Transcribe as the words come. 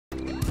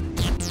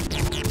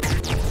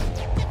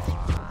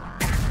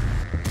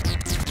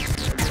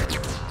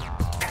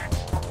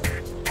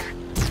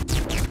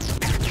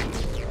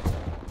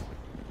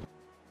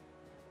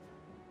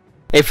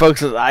Hey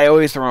folks, it's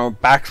ioEther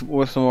back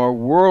with some more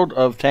World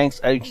of Tanks.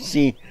 As you can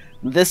see,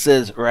 this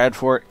is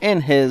Radford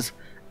in his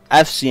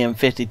FCM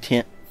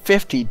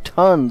 50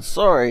 ton.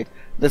 Sorry,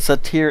 this is a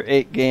tier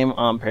 8 game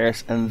on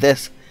Paris, and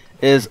this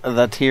is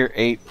the tier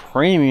 8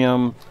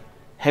 premium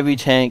heavy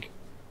tank.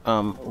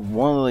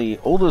 One of the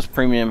oldest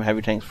premium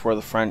heavy tanks for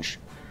the French,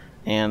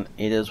 and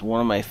it is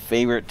one of my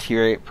favorite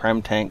tier 8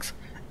 prem tanks.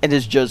 It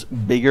is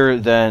just bigger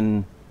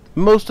than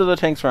most of the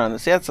tanks around.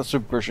 See, that's a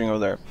super Pershing over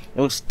there.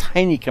 It looks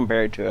tiny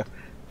compared to a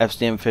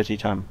FCM 50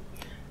 ton.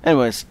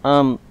 Anyways,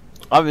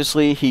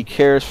 obviously he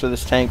cares for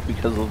this tank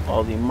because of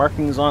all the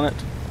markings on it.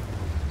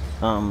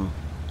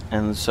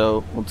 And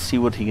so let's see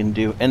what he can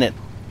do in it.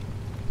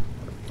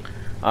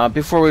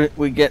 Before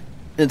we get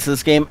into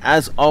this game,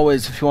 as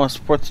always, if you want to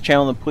support the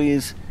channel, then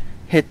please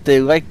hit the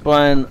like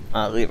button,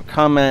 leave a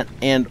comment,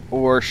 and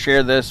or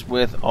share this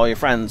with all your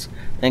friends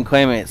and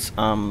claymates.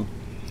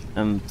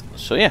 And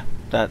so yeah,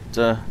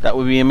 that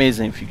would be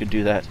amazing if you could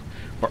do that.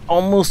 We're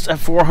almost at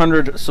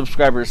 400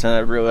 subscribers, and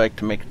I'd really like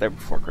to make it there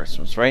before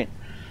Christmas, right?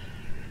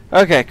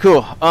 Okay,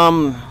 cool.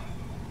 No,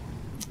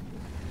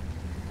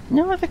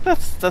 I think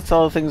that's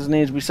all the things that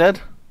need to be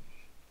said.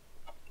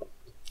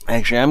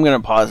 Actually, I'm gonna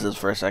pause this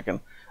for a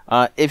second.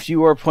 If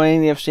you are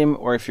playing the FCM,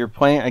 or if you're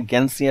playing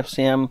against the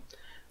FCM,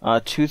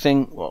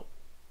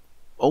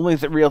 only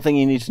the real thing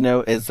you need to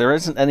know is there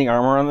isn't any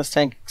armor on this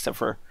tank except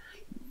for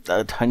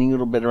a tiny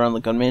little bit around the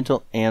gun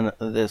mantle and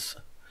this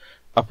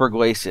upper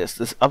glacis.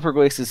 This upper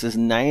glacis is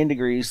 9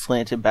 degrees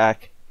slanted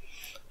back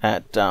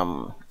at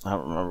I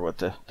don't remember what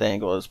the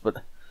angle is, but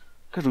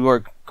good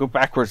lord, go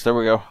backwards. There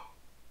we go.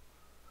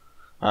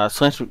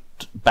 Slanted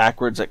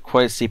backwards at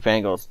quite a steep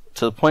angle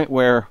to the point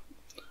where,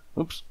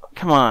 oops,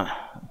 come on.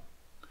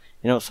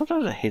 You know,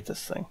 sometimes I hate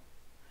this thing.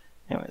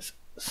 Anyways,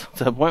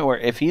 to the point where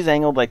if he's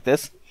angled like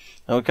this,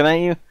 looking at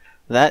you,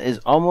 that is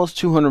almost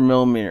 200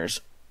 millimeters.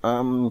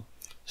 So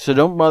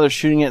don't bother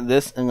shooting at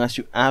this unless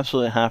you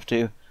absolutely have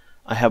to.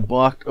 I have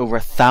blocked over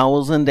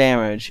 1,000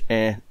 damage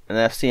in an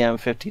FCM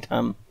 50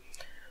 ton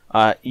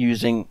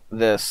using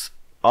this.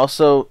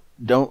 Also,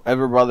 don't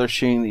ever bother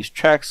shooting these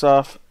tracks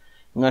off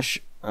unless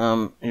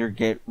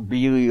you're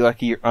really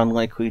lucky. You're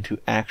unlikely to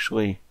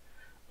actually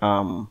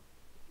damage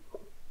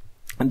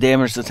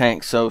the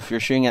tank. So if you're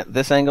shooting at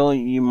this angle,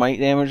 you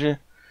might damage it,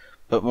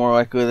 but more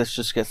likely this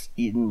just gets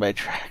eaten by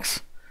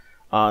tracks.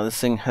 This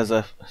thing has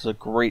a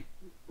great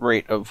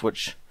rate of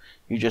which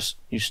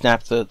you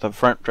snap the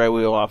front drive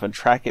wheel off and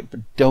track it, but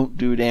don't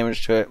do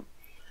damage to it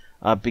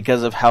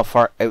because of how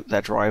far out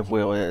that drive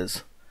wheel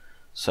is.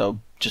 So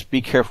just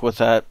be careful with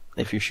that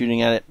if you're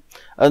shooting at it.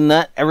 Other than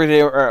that,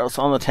 everything else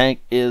on the tank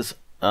is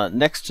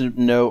next to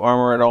no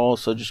armor at all,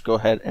 so just go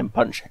ahead and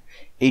punch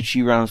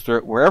HE rounds through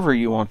it wherever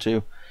you want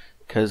to,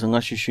 because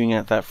unless you're shooting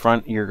at that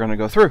front, you're going to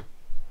go through.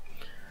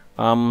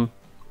 And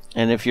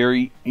if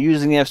you're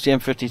using the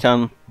FCM 50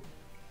 ton,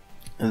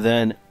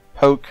 then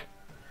poke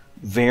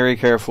very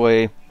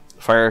carefully,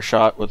 fire a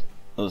shot with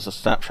a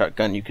snapshot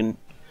gun. You can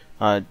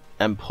and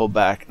pull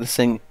back. This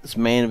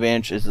main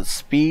advantage is its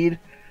speed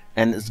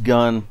and its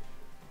gun,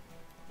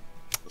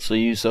 so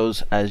use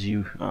those as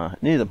you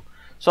need them.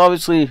 So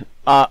obviously,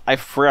 I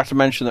forgot to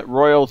mention that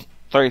Royals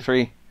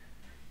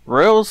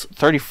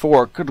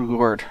 34, good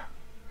lord,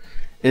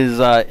 is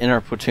in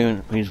our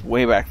platoon. He's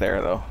way back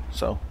there though.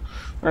 So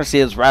we're gonna see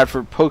as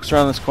Radford pokes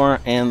around this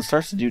corner and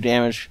starts to do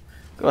damage.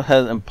 Go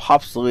ahead and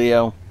pops the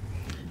Leo.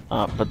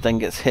 But then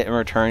gets hit in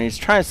return. He's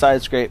trying to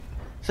side scrape.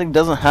 This thing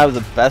doesn't have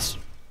the best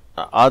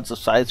odds of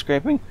side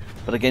scraping,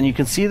 but again, you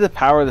can see the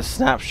power of the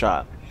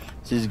snapshot.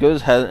 So he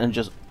goes ahead and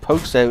just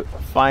pokes out,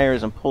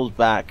 fires, and pulls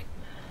back,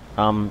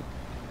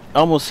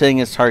 almost hitting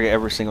his target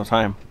every single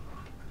time.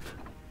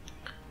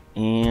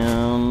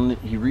 And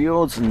he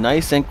reloads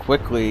nice and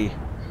quickly,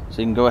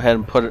 so you can go ahead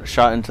and put a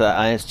shot into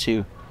that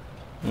IS-2.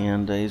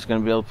 And he's going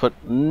to be able to put,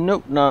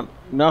 nope, not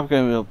going to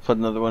be able to put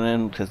another one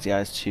in because the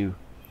IS-2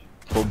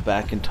 pulled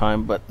back in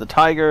time. But the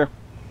Tiger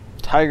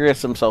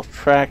gets himself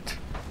tracked.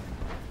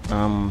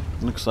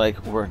 Looks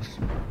like we're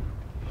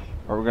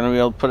gonna be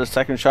able to put a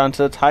second shot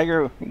into the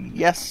Tiger.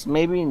 Yes,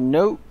 maybe,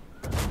 nope.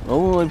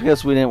 Only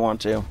because we didn't want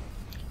to.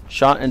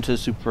 Shot into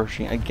Super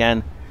Pershing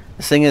again.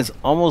 This thing is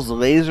almost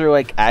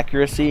laser-like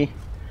accuracy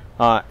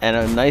and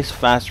a nice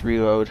fast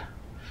reload.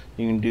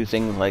 You can do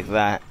things like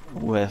that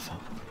with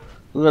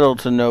little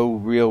to no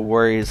real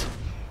worries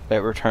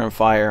about return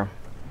fire.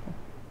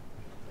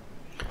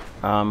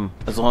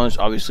 As long as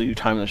obviously you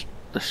time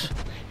this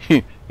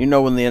you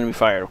know when the enemy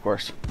fired, of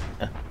course.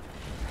 Yeah.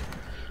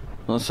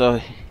 Well, so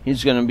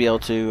he's going to be able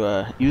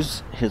to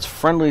use his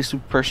friendly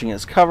Super Pershing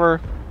as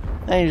cover,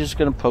 and he's just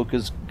going to poke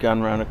his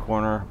gun around a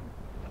corner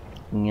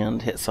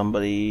and hit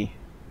somebody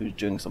who's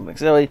doing something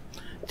silly.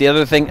 The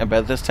other thing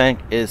about this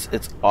tank is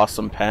its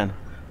awesome pen.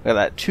 Look at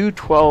that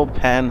 212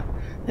 pen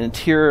and a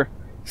tier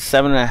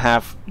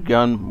 7.5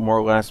 gun, more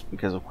or less,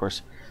 because of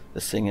course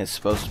this thing is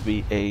supposed to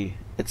be a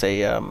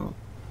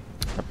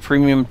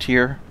premium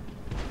tier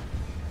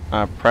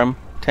prem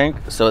tank,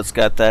 so it's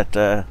got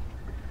that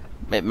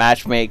it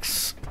match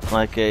makes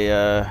like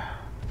a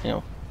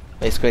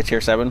basically a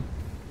tier 7.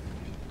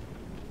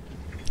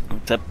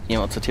 except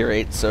it's a tier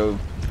 8, so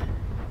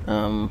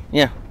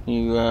yeah,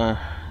 you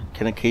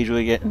can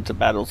occasionally get into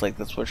battles like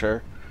this, which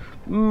are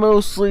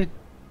mostly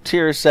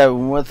tier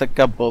 7 with a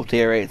couple of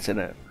tier 8s in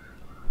it.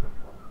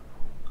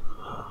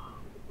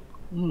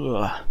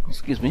 Ugh,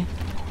 excuse me.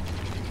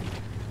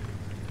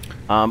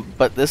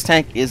 But this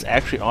tank is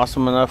actually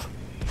awesome enough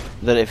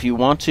that if you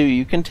want to,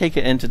 you can take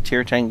it into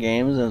tier 10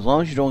 games, and as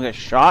long as you don't get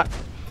shot,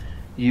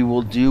 you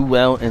will do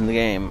well in the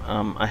game.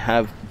 I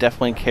have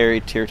definitely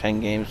carried tier 10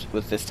 games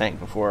with this tank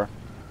before,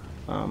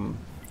 and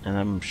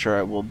I'm sure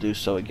I will do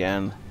so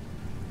again,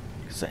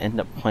 because I end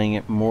up playing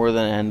it more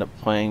than I end up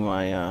playing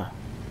my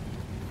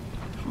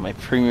my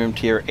premium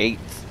tier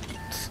 8s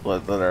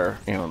that are,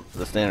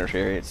 the standard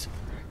tier 8s.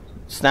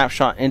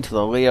 Snapshot into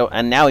the Leo,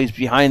 and now he's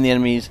behind the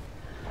enemies,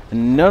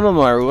 and none of them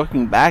are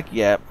looking back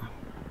yet.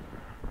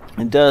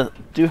 I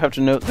do have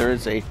to note there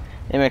is a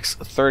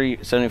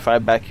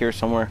MX-3075 back here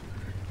somewhere,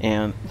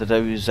 and the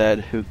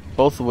WZ, who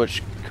both of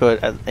which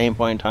could at any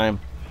point in time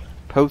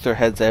poke their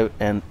heads out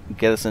and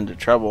get us into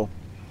trouble.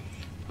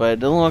 But it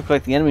doesn't look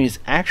like the enemy is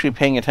actually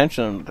paying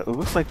attention. It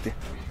looks like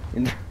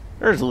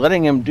they're just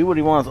letting him do what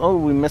he wants. Oh,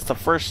 we missed the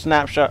first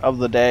snapshot of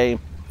the day,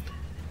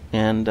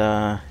 and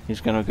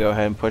he's gonna go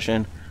ahead and push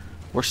in.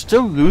 We're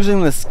still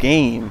losing this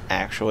game,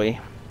 actually,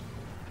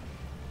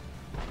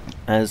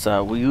 as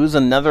we lose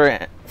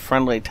another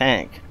friendly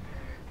tank,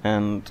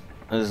 and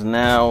it is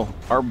now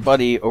our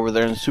buddy over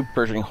there in Super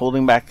Pershing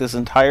holding back this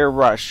entire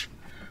rush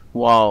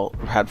while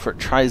Radford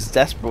tries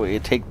desperately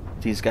to take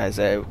these guys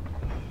out,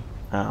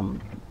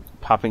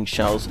 popping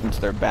shells into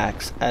their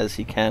backs as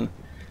he can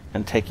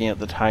and taking out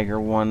the Tiger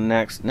 1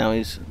 next. Now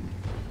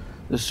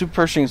the Super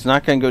Pershing is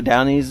not going to go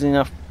down easy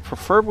enough.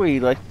 Preferably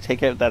he'd like to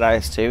take out that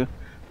IS-2,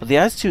 but the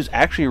IS-2 is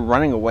actually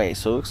running away,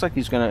 so it looks like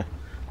he's going to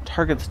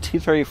target the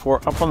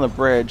T-34 up on the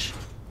bridge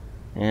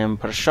and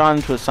put a shot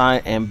into his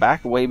side and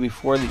back away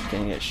before he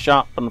can get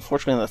shot. But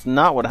unfortunately, that's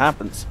not what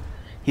happens.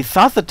 He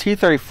thought the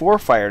T-34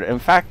 fired. In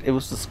fact, it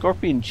was the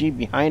Scorpion G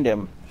behind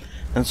him,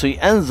 and so he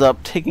ends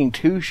up taking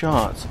 2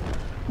 shots,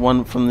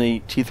 one from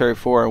the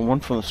T-34 and one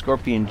from the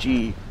Scorpion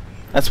G.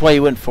 That's why he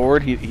went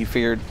forward. He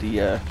figured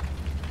the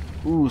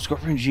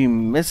Scorpion G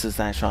misses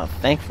that shot,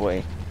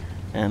 thankfully,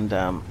 and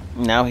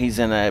now he's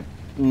in a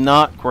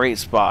not great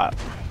spot.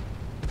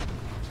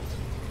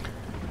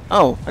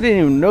 Oh, I didn't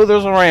even know there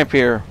was a ramp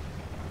here.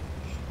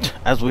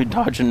 As we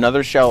dodge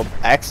another shell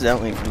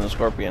accidentally from the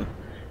Scorpion,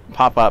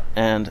 pop up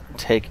and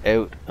take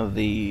out of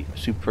the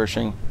Super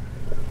Pershing.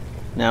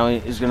 Now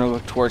he's going to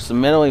look towards the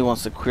middle. He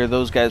wants to clear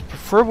those guys,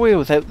 preferably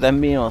without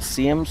them being able to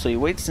see him, so he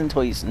waits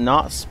until he's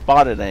not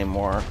spotted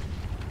anymore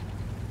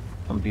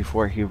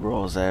before he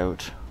rolls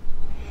out.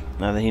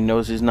 Now that he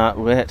knows he's not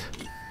lit,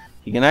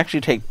 he can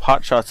actually take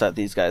pot shots at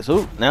these guys.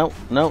 Oh,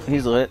 no,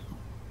 he's lit.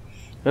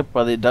 Hit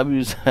by the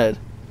WZ.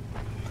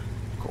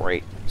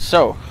 Great.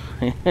 So,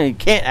 he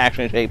can't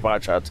actually take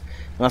pot shots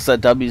unless that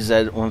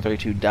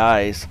WZ-132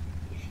 dies.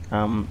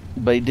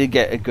 But he did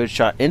get a good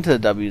shot into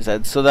the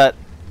WZ, so that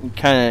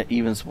kind of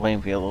evens the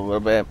playing field a little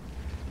bit.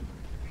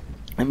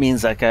 It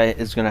means that guy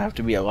is going to have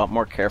to be a lot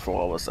more careful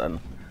all of a sudden.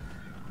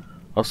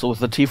 Also, with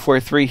the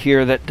T-43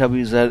 here, that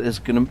WZ is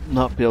going to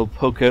not be able to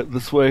poke out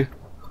this way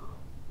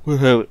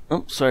without...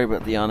 Oh, sorry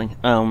about the yawning.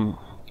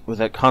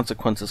 Without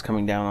consequences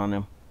coming down on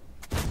him.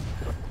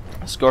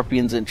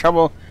 Scorpion's in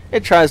trouble.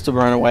 It tries to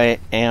run away,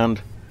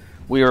 and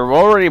we are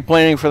already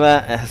planning for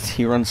that as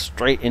he runs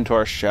straight into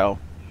our shell.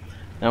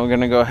 Now we're going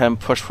to go ahead and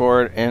push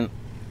forward, and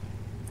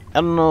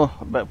I don't know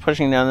about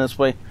pushing down this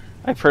way.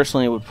 I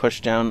personally would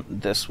push down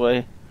this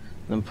way,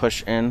 then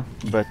push in,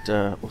 but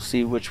we'll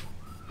see what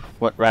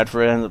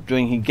Radford ends up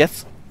doing. He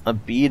gets a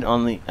bead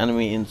on the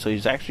enemy, and so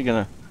he's actually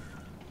going to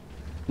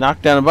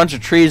knock down a bunch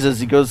of trees as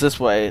he goes this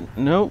way.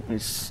 Nope, he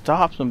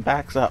stops and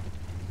backs up.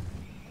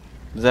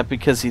 Is that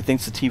because he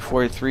thinks the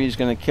T-43 is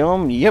going to kill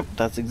him? Yep,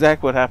 that's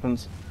exactly what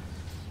happens.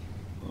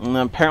 And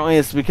apparently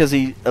it's because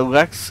he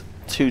elects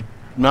to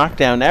knock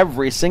down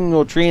every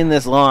single tree in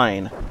this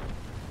line.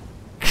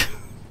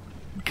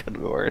 Good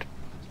lord.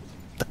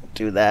 Don't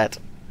do that.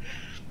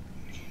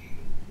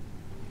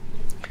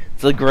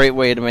 It's a great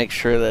way to make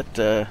sure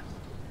that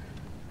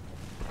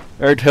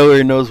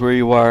artillery knows where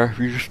you are. If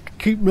you just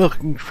keep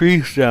knocking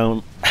trees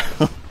down.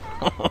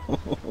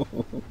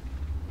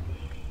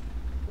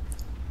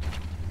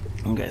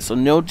 Okay, so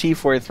no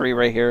T-43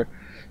 right here.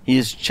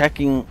 He's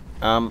checking.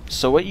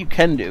 So what you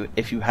can do,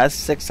 if you have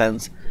Sixth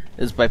Sense,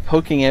 is by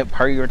poking out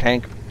part of your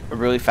tank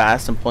really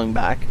fast and pulling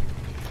back,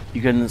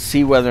 you can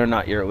see whether or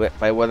not you're lit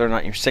by whether or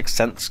not your Sixth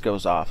Sense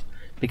goes off.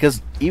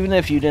 Because even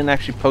if you didn't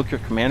actually poke your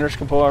commander's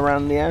cupola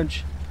around the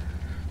edge,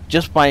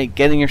 just by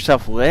getting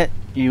yourself lit,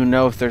 you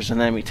know if there's an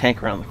enemy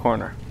tank around the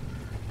corner.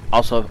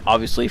 Also,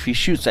 obviously, if he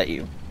shoots at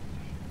you.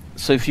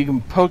 So if you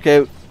can poke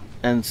out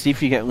and see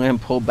if you get lit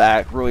and pull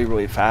back really,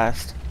 really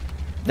fast,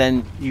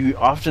 then you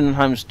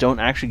oftentimes don't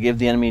actually give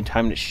the enemy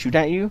time to shoot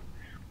at you,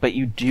 but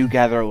you do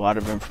gather a lot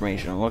of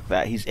information. Look at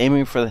that. He's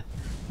aiming for the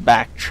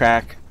back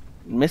track,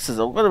 misses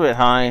a little bit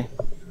high,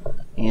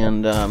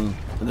 and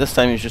this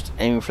time he's just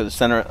aiming for the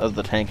center of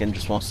the tank and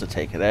just wants to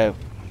take it out.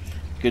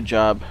 Good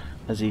job.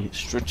 as he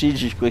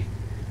strategically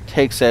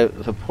takes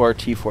out the poor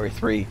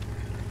T-43.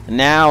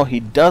 Now he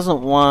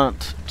doesn't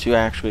want to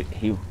actually.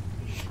 He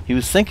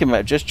was thinking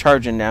about just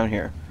charging down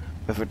here.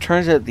 If it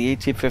turns out the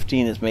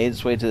AT-15 has made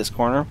its way to this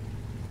corner,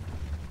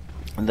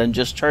 and then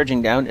just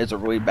charging down is a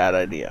really bad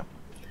idea.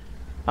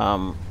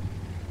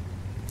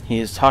 He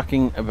is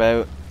talking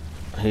about.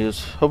 He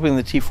was hoping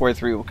the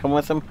T-43 will come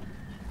with him,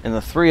 and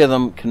the three of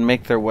them can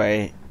make their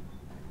way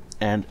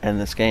and end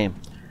this game.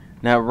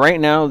 Now, right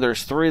now,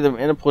 there's 3 of them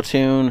in a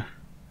platoon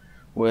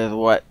with,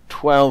 what,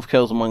 12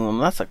 kills among them.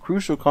 That's a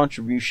crucial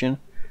contribution.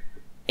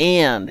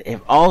 And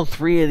if all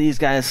 3 of these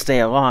guys stay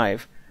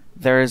alive,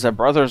 there is a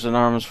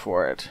brothers-in-arms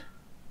for it.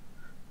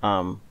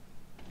 I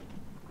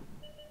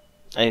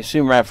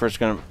assume Radford's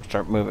going to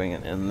start moving,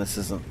 and this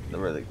isn't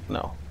really...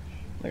 No.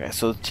 Okay,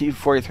 so the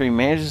T-43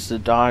 manages to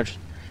dodge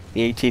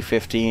the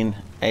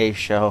AT-15A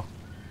shell.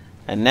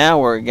 And now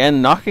we're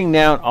again knocking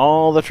down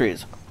all the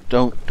trees.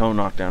 Don't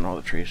knock down all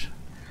the trees.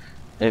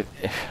 This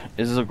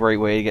is a great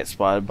way to get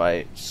spotted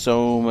by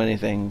so many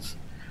things.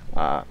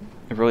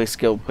 Really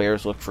skilled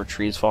players look for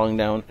trees falling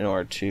down in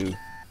order to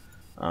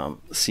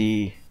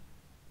see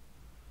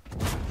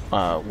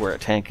where a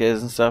tank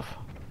is and stuff.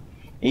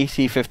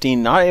 AT-15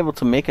 not able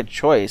to make a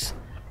choice,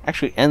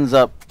 actually ends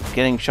up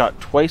getting shot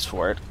twice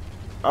for it.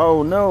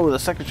 Oh no, the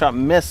second shot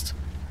missed.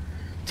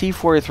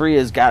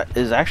 T-43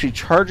 is actually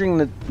charging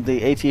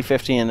the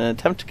AT-15 in an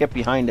attempt to get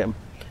behind him.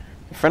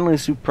 The friendly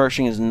Super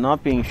Pershing is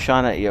not being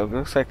shot at you. It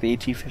looks like the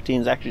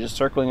AT-15 is actually just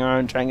circling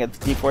around trying to get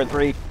the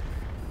T-43.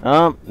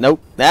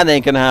 Nope, that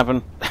ain't gonna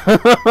happen.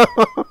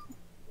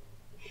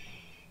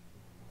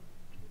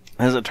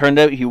 As it turned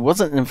out, he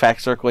wasn't in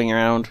fact circling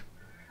around.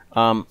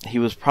 He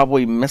was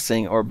probably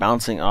missing or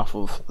bouncing off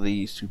of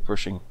the Super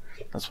Pershing.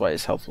 That's why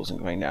his health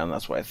wasn't going down.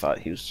 That's why I thought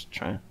he was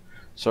trying to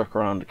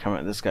circle around to come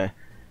at this guy.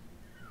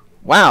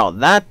 Wow,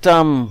 that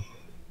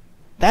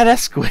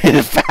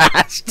escalated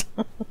fast.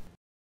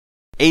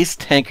 Ace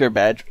Tanker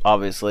badge,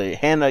 obviously.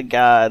 Hand of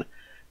God,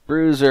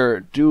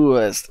 Bruiser,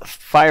 Duelist,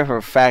 Fire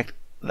for Fact,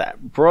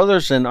 that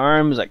Brothers in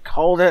Arms, I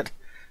called it.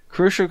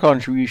 Crucial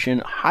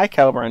contribution, High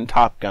Caliber, and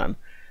Top Gun.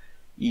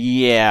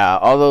 Yeah,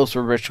 all those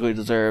were richly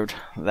deserved.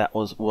 That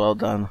was well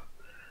done.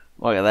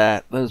 Look at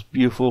that. That was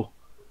beautiful.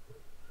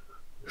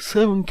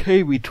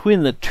 7K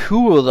between the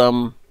 2 of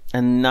them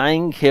and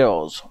 9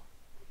 kills.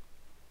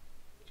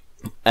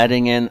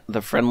 Adding in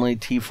the friendly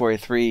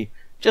T-43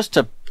 just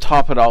to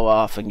top it all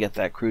off and get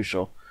that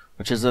crucial,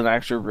 which is an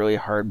actually really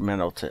hard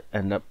medal to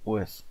end up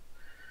with.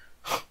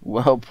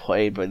 Well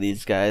played by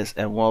these guys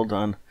and well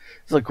done.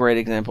 This is a great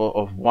example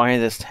of why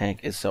this tank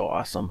is so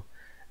awesome,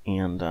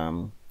 and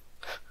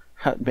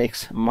how it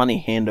makes money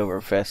hand over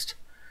fist.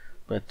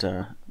 But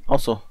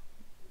also,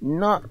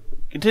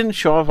 it didn't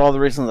show off all the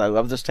reasons I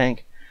love this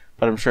tank,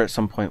 but I'm sure at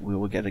some point we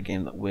will get a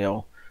game that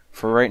will.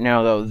 For right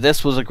now, though,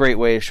 this was a great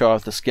way to show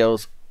off the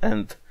skills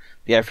and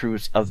the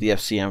attributes of the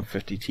FCM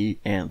 50T,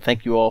 and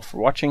thank you all for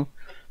watching.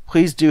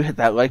 Please do hit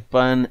that like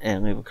button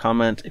and leave a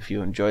comment if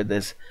you enjoyed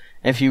this.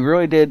 And if you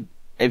really did,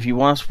 if you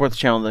want to support the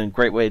channel, then a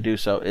great way to do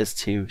so is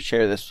to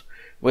share this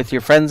with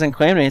your friends and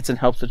clanmates and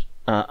help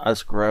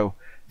us grow.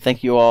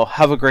 Thank you all.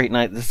 Have a great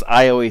night. This is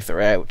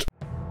ioEther out.